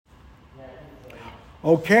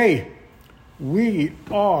Okay, we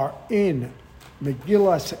are in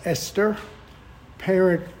Megillat Esther,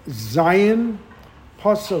 Perek Zion,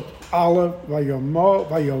 Pasuk Aleph,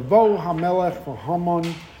 Vayavo Hamelech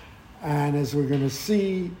v'Haman, and as we're going to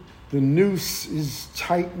see, the noose is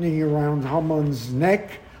tightening around Haman's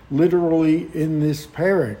neck, literally in this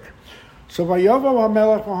Perek. So Vayavo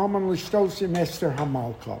Hamelech v'Haman l'shtosim Esther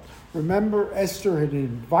Hamalka. Remember, Esther had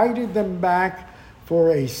invited them back for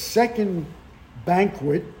a second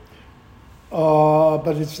banquet,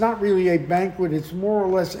 but it's not really a banquet, it's more or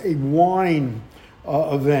less a wine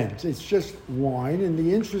event. It's just wine, and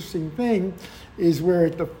the interesting thing is where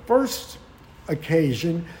at the first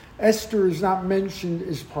occasion, Esther is not mentioned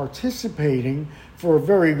as participating for a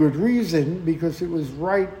very good reason, because it was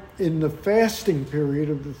right in the fasting period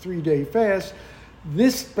of the 3-day fast.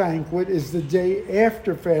 This banquet is the day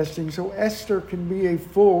after fasting, so Esther can be a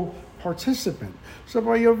full participant. So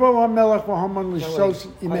Vayavo Hamelech v'Haman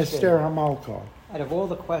l'shtosim Esther Hamalka. Out of all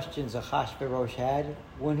the questions Achashverosh had,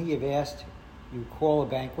 wouldn't he have asked, you call a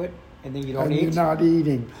banquet and then you don't eat? You're not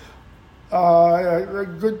eating. A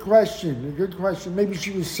good question. Maybe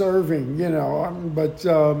she was serving, but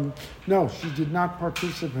no, she did not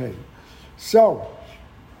participate. So,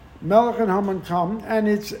 Melech and Haman come,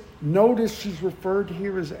 and notice she's referred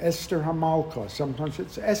here as Esther Hamalka. Sometimes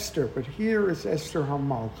it's Esther, but here is Esther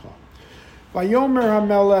Hamalka. Vayomer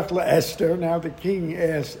HaMelech leEsther, now the king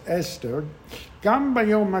asked Esther, Gam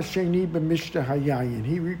Bayom HaSheni b'Mishta Hayayin.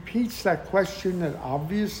 He repeats that question that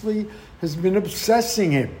obviously has been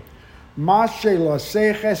obsessing him. Ma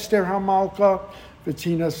she'lasech Esther HaMalka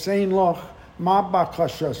v'tina sein loch ma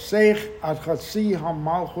bakashasech ad chatzi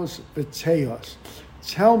hamalchus v'teos.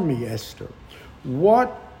 Tell me, Esther,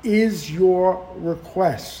 what is your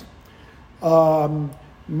request?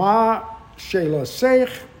 Ma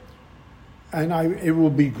she'lasech, and it will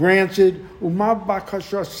be granted. Uma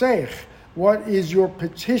bakashasech, what is your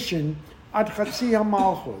petition? Ad chatzi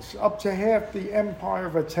hamalchus, up to half the empire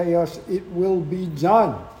of Ateos, it will be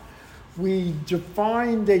done. We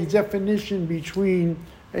defined a definition between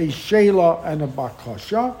a shela and a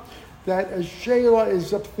bakasha, that a shela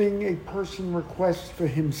is a thing a person requests for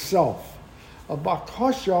himself. A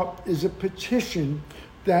bakasha is a petition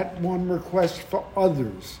that one requests for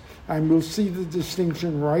others. And we'll see the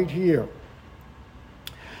distinction right here.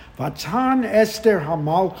 Vatan Esther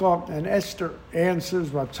Hamalka, and Esther answers,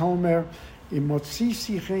 Vatomer,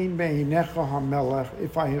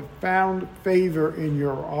 if I have found favor in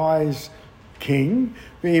your eyes, king,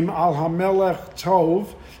 V'im al hamelech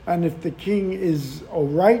tov, and if the king is all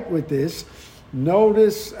right with this,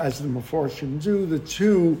 notice, as the Meforshim do, the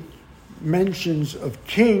two mentions of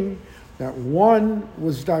king, that one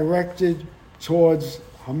was directed towards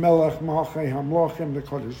Hamelech Malchei Hamlochim, the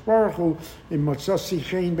Kodesh Baruch Hu, in Motzasi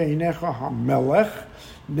Chen Beinecha Hamelech.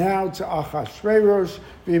 Now to Achashverosh,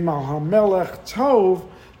 V'im al Hamelech Tov,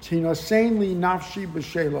 Tinosein li nafshi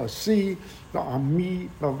b'shelasi, v'ami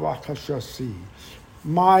b'vakashasi.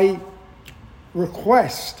 My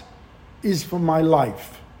request is for my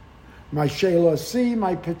life. My shelasi,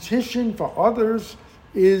 my petition for others,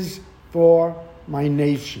 is for my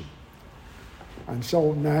nation. And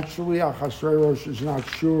so naturally, Achashverosh is not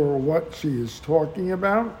sure what she is talking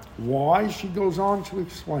about. Why? She goes on to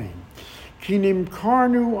explain. Kinim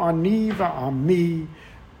karnu ani va'ami,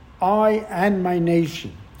 I and my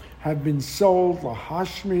nation have been sold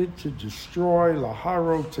lahashmid, to destroy,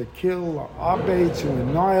 laharo, to kill, la'abe, to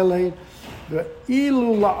annihilate, the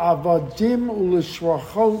ilu la'avadim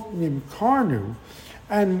u'lishwachot nimkarnu,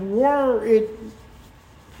 and were it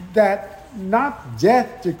that not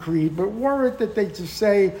death decreed, but were it that they to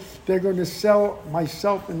say they're going to sell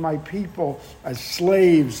myself and my people as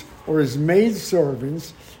slaves or as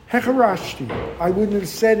maidservants, hecharashti, I wouldn't have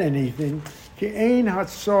said anything, ki ein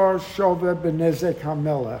hatzar shove benezek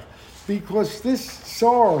hamelech, because this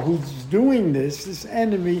Tsar who's doing this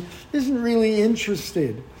enemy, isn't really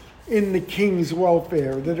interested in the king's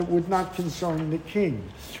welfare, that it would not concern the king.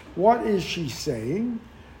 What is she saying?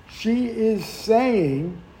 She is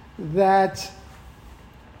saying that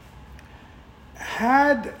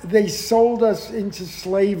had they sold us into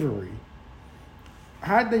slavery,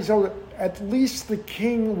 at least the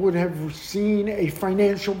king would have seen a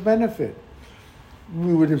financial benefit.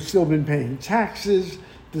 We would have still been paying taxes,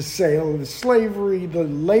 the sale of the slavery, the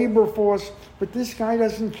labor force, but this guy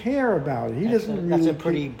doesn't care about it. That's a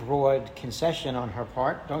pretty broad concession on her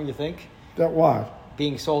part, don't you think? That what?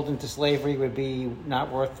 Being sold into slavery would be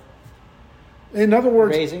not worth In other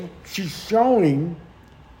words, raising? She's showing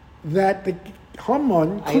that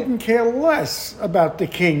Haman couldn't care less about the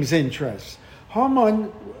king's interests. Haman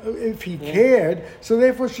if he cared. So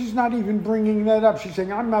therefore, she's not even bringing that up. She's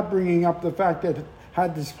saying, I'm not bringing up the fact that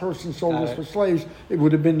had this person sold us for slaves, it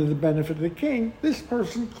would have been to the benefit of the king. This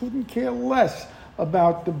person couldn't care less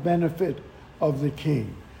about the benefit of the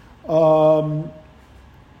king.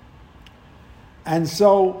 And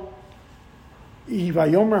so,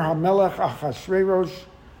 Vayomer HaMelech Achashverosh,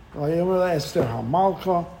 Vayomer Esther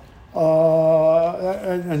HaMalka,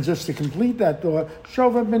 and just to complete that thought,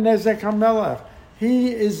 Shova Benezek HaMelech,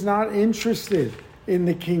 he is not interested in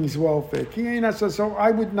the king's welfare. So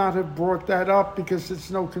I would not have brought that up because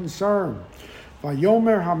it's no concern.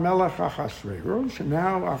 Vayomer HaMelech Achashverosh, and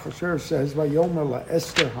now Achashverosh says, Vayomer La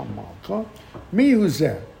Esther HaMalka, Mihu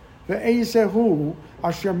Zeh, Ve'ezehu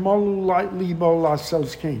Asher Malu Libo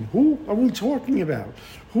Lasos Kain. Who are we talking about?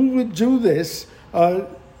 Who would do this?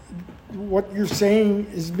 What you're saying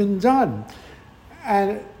has been done.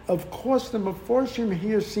 And of course, the Meforshim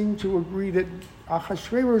here seem to agree that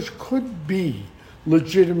Achashverosh could be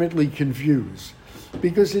legitimately confused,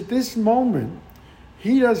 because at this moment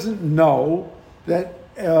he doesn't know that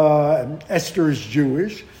Esther is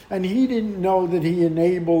Jewish, and he didn't know that he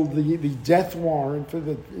enabled the death warrant for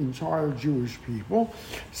the entire Jewish people.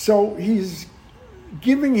 So he's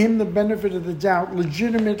giving him the benefit of the doubt,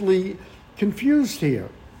 legitimately confused here.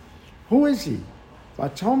 Who is he?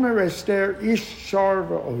 Vatomer Esther ish shar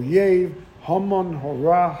v'oyev Haman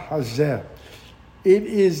hora hazeh. It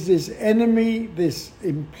is this enemy, this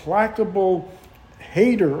implacable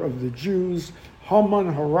hater of the Jews,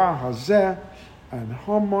 Haman hora hazeh, and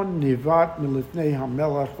Haman nivat milifnei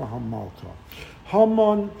hamelech v'hamalka.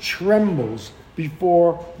 Haman trembles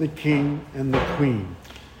before the king and the queen.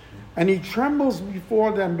 And he trembles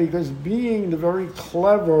before them because, being the very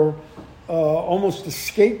clever, almost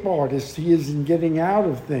escape artist he is in getting out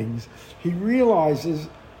of things, he realizes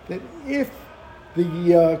that if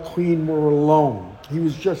the queen were alone, he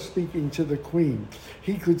was just speaking to the queen,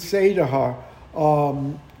 he could say to her,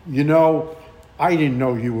 I didn't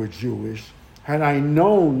know you were Jewish. Had I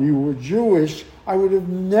known you were Jewish, I would have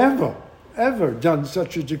never, ever done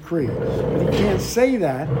such a decree. But he can't say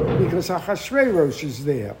that because Achashverosh is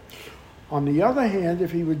there. On the other hand,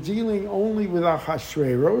 if he were dealing only with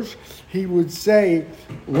Achashverosh, he would say,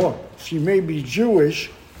 look, she may be Jewish,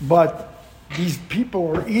 but these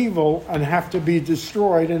people are evil and have to be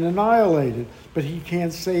destroyed and annihilated. But he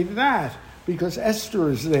can't say that because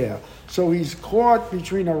Esther is there. So he's caught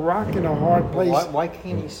between a rock and a hard place. Why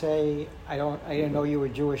can't he say, I didn't know you were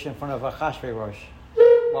Jewish in front of Achashverosh?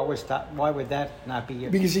 Why would that not be?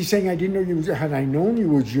 Because he's saying, I didn't know you were. Had I known you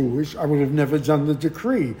were Jewish, I would have never done the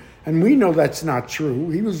decree. And we know that's not true.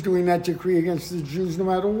 He was doing that decree against the Jews no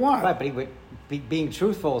matter what. Right, but being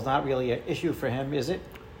truthful is not really an issue for him, is it?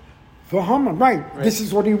 For Haman, right. This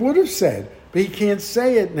is what he would have said, but he can't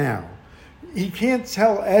say it now. He can't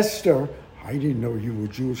tell Esther, I didn't know you were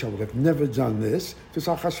Jewish, I would have never done this, because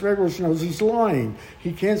Achashverosh knows he's lying.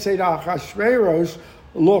 He can't say to Achashverosh,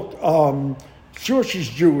 look, sure she's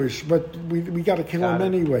Jewish, but we got to kill him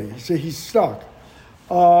anyway. So he's stuck.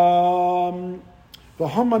 The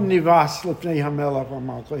Haman nivas lefnei hamelech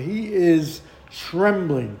v'malka. He is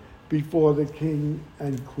trembling before the king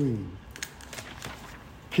and queen.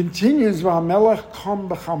 Continues, v'hamelech kam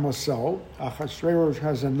b'chamaso. Achashverosh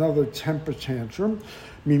has another temper tantrum.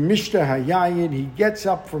 Mimishta hayayin. He gets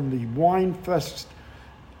up from the wine fest.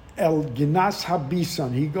 El ginas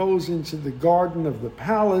habisan. He goes into the garden of the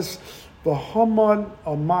palace. Haman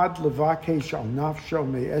amad levakesh al nafsho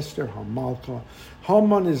me Esther hamalka.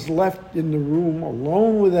 Haman is left in the room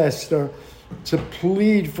alone with Esther to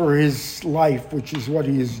plead for his life, which is what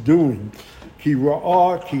he is doing. Ki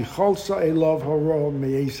ra'ah ki chalsa elav hara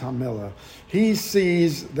me'es hamelech. He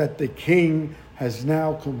sees that the king has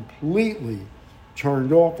now completely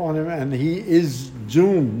turned off on him, and he is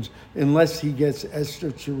doomed unless he gets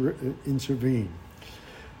Esther to intervene.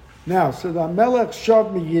 Now, so the Melech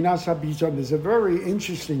Shav Miginas Habitan is a very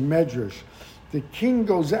interesting medrash. The king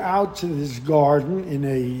goes out to this garden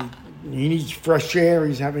he needs fresh air,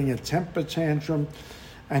 he's having a temper tantrum,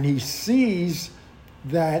 and he sees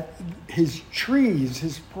that his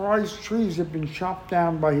prized trees have been chopped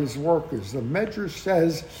down by his workers. The medrash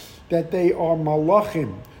says that they are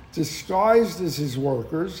malachim, disguised as his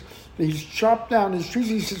workers. He's chopped down his trees.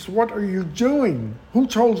 He says, what are you doing? Who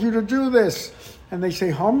told you to do this? And they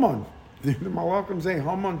say, Haman. The Malachim say,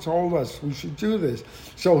 Haman told us we should do this.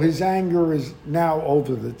 So his anger is now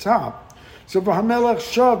over the top. So V'hamelech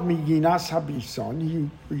shav miginas habisan. He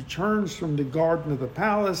returns from the garden of the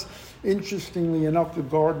palace. Interestingly enough, the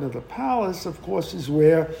garden of the palace, of course, is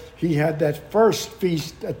where he had that first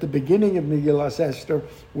feast at the beginning of Megillat Esther,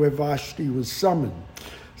 where Vashti was summoned.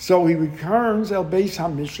 So he returns el beis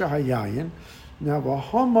hamishra hayayin. Now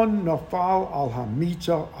Haman nafal al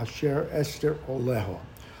hamita asher Esther oleho.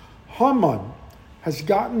 Haman has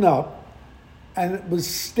gotten up and was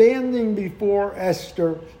standing before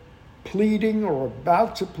Esther, pleading or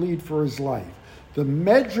about to plead for his life. The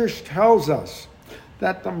Medrash tells us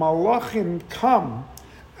that the Malachim come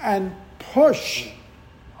and push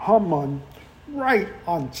Haman right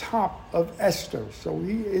on top of Esther. So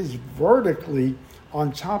he is vertically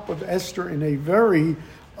on top of Esther in a very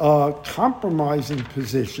compromising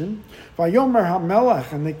position. Vayomer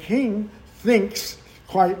HaMelech, and the king thinks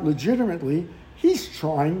quite legitimately he's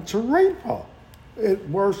trying to rape her, at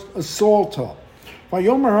worst assault her.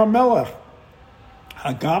 Vayomer HaMelech,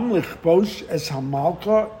 Hagam lichbosh es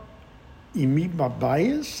hamalka imi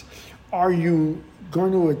babayis? Are you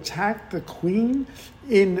going to attack the queen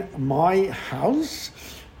in my house?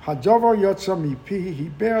 Hadavar yotza mipi, he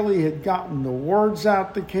barely had gotten the words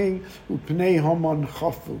out, the king, upnei Haman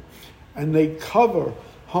chafu, and they cover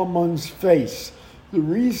Haman's face. The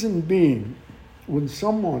reason being, when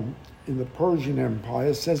someone in the Persian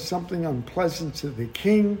Empire says something unpleasant to the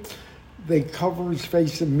king, they cover his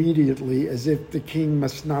face immediately as if the king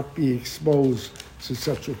must not be exposed to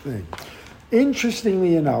such a thing.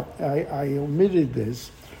 Interestingly enough, I omitted this,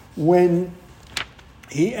 when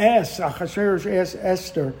Achashverosh asked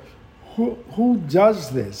Esther, who does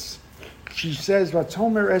this? She says,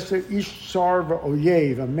 Vatomer Esther ish tsar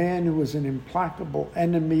v'oyev, a man who was an implacable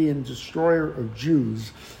enemy and destroyer of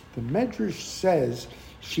Jews. The Medrash says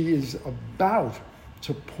she is about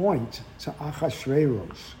to point to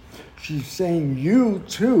Achashverosh. She's saying, you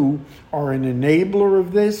too are an enabler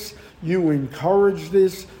of this, you encouraged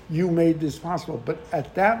this, you made this possible. But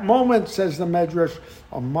at that moment, says the Medrash,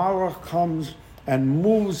 a malach comes and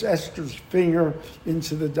moves Esther's finger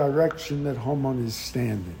into the direction that Haman is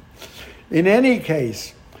standing. In any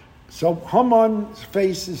case, so Haman's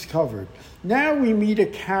face is covered. Now we meet a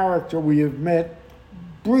character we have met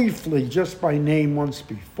briefly, just by name once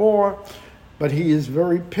before, but he is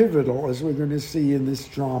very pivotal, as we're going to see in this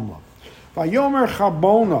drama. Vayomer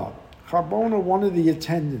Chabona, one of the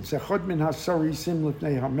attendants, Echad min hasarim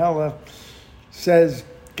lifnei hamelech, says,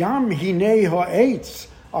 Gam hinei ha'etz,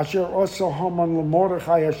 asher osa Haman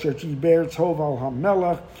l'Mordechai asher tiber tov al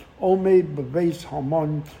hamelech, omed bebeis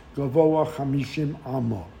Haman gavoa chamishim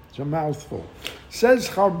amma. It's a mouthful. Says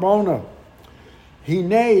Charbona,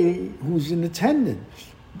 Hinei, who's an attendant,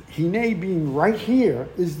 Hinei being right here,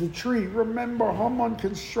 is the tree. Remember, Haman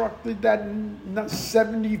constructed that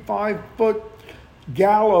 75-foot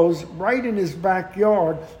gallows right in his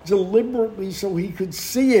backyard, deliberately so he could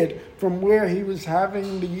see it from where he was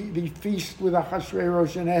having the feast with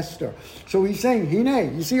Ahasuerus and Esther. So he's saying,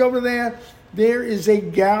 Hinei, you see over there? There is a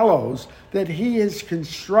gallows that he has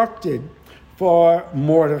constructed for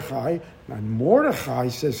Mordechai. And Mordechai,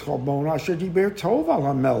 says Chabon, Asher Diber Tov al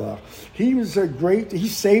HaMelech. He was he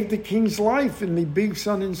saved the king's life in the Big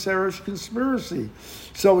Son and Seresh conspiracy.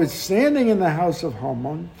 So it's standing in the house of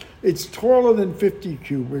Haman. It's taller than 50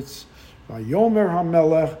 cubits. Vayomer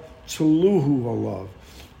HaMelech Tuluhu alav.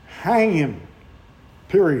 Hang him.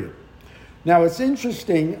 Period. Now it's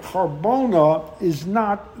interesting, Charbona is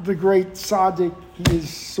not the great tzaddik he is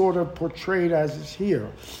sort of portrayed as is here.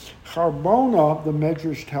 Charbona, the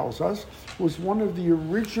Medrash tells us, was one of the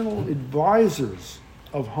original advisors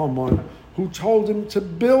of Haman who told him to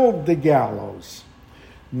build the gallows.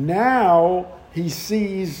 Now he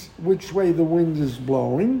sees which way the wind is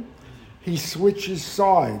blowing. He switches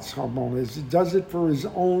sides, Charbona. He does it for his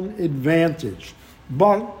own advantage.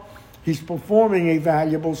 But he's performing a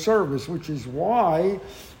valuable service, which is why,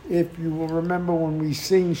 if you will remember when we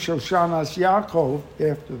sing Shoshanas Yaakov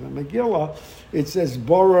after the Megillah, it says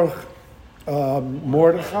Baruch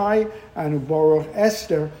Mordechai and Baruch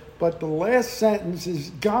Esther, but the last sentence is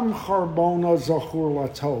Gam Charbona Zachur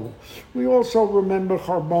Latov. We also remember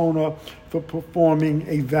Charbona for performing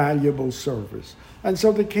a valuable service. And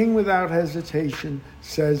so the king, without hesitation,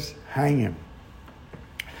 says, hang him.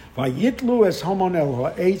 Vayitlu es Haman el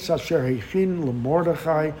ha'etz asher hechin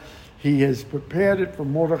leMordechai. He has prepared it for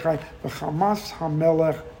Mordechai. V'chamas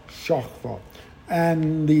hamelech shachva.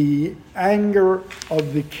 And the anger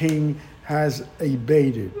of the king has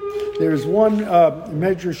abated. There's one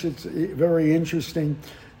medrash that's very interesting,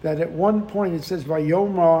 that at one point it says,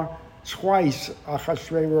 Vayomar, twice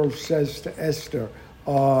Achashverosh says to Esther,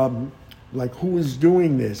 like, who is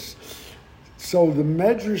doing this? So the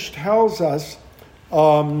medrash tells us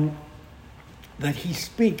that he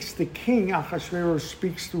speaks, the king Achashverosh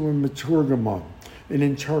speaks through a maturgamon, an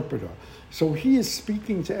interpreter. So he is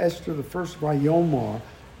speaking to Esther, the first Vayomar,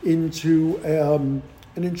 into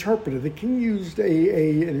an interpreter. The king used an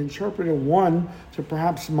interpreter, one, to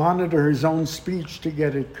perhaps monitor his own speech to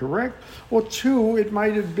get it correct, or two, it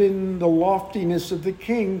might have been the loftiness of the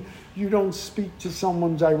king. You don't speak to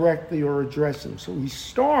someone directly or address him. So he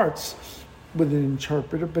starts with an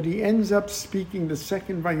interpreter, but he ends up speaking the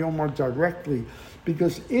second Vayomar directly,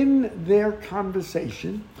 because in their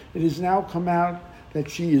conversation, it has now come out that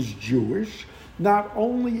she is Jewish. Not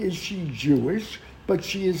only is she Jewish, but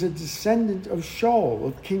she is a descendant of Shaul,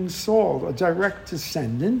 of King Saul, a direct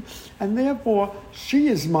descendant, and therefore she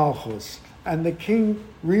is Malchus. And the king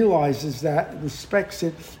realizes that, respects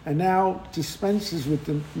it, and now dispenses with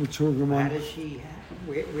the Turguman. How does she,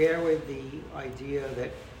 where would the idea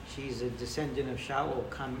that she's a descendant of Shaul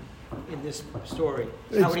come in this story?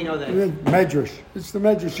 How would he know that? Medrash. It's the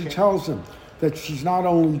Medrash. Okay. He tells him that she's not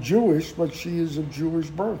only Jewish, but she is of Jewish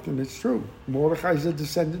birth, and it's true. Mordechai is a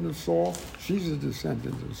descendant of Saul. She's a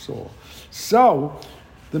descendant of Saul. So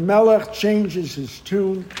the Melech changes his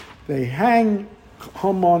tune. They hang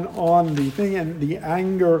Haman on the thing, and the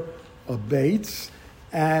anger abates.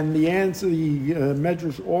 And the answer, the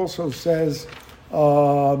Medrash also says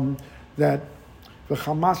that the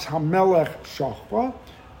Hamas HaMelech Shachva,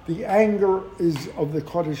 the anger is of the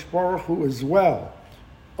Kodesh Baruch Hu as well,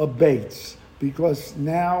 abates, because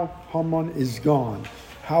now Haman is gone.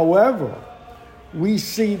 However, we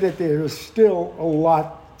see that there is still a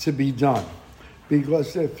lot to be done,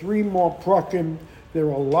 because there are 3 more prakim. There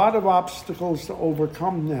are a lot of obstacles to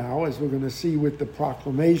overcome now, as we're going to see with the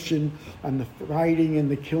proclamation and the fighting and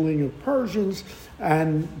the killing of Persians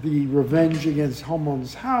and the revenge against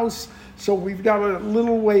Haman's house. So we've got a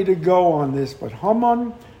little way to go on this, but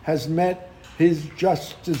Haman has met his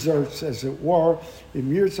just deserts, as it were. In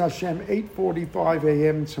Mirz Hashem, 8:45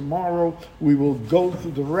 a.m. tomorrow, we will go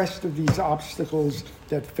through the rest of these obstacles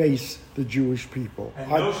that face the Jewish people. And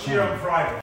no shir on Friday.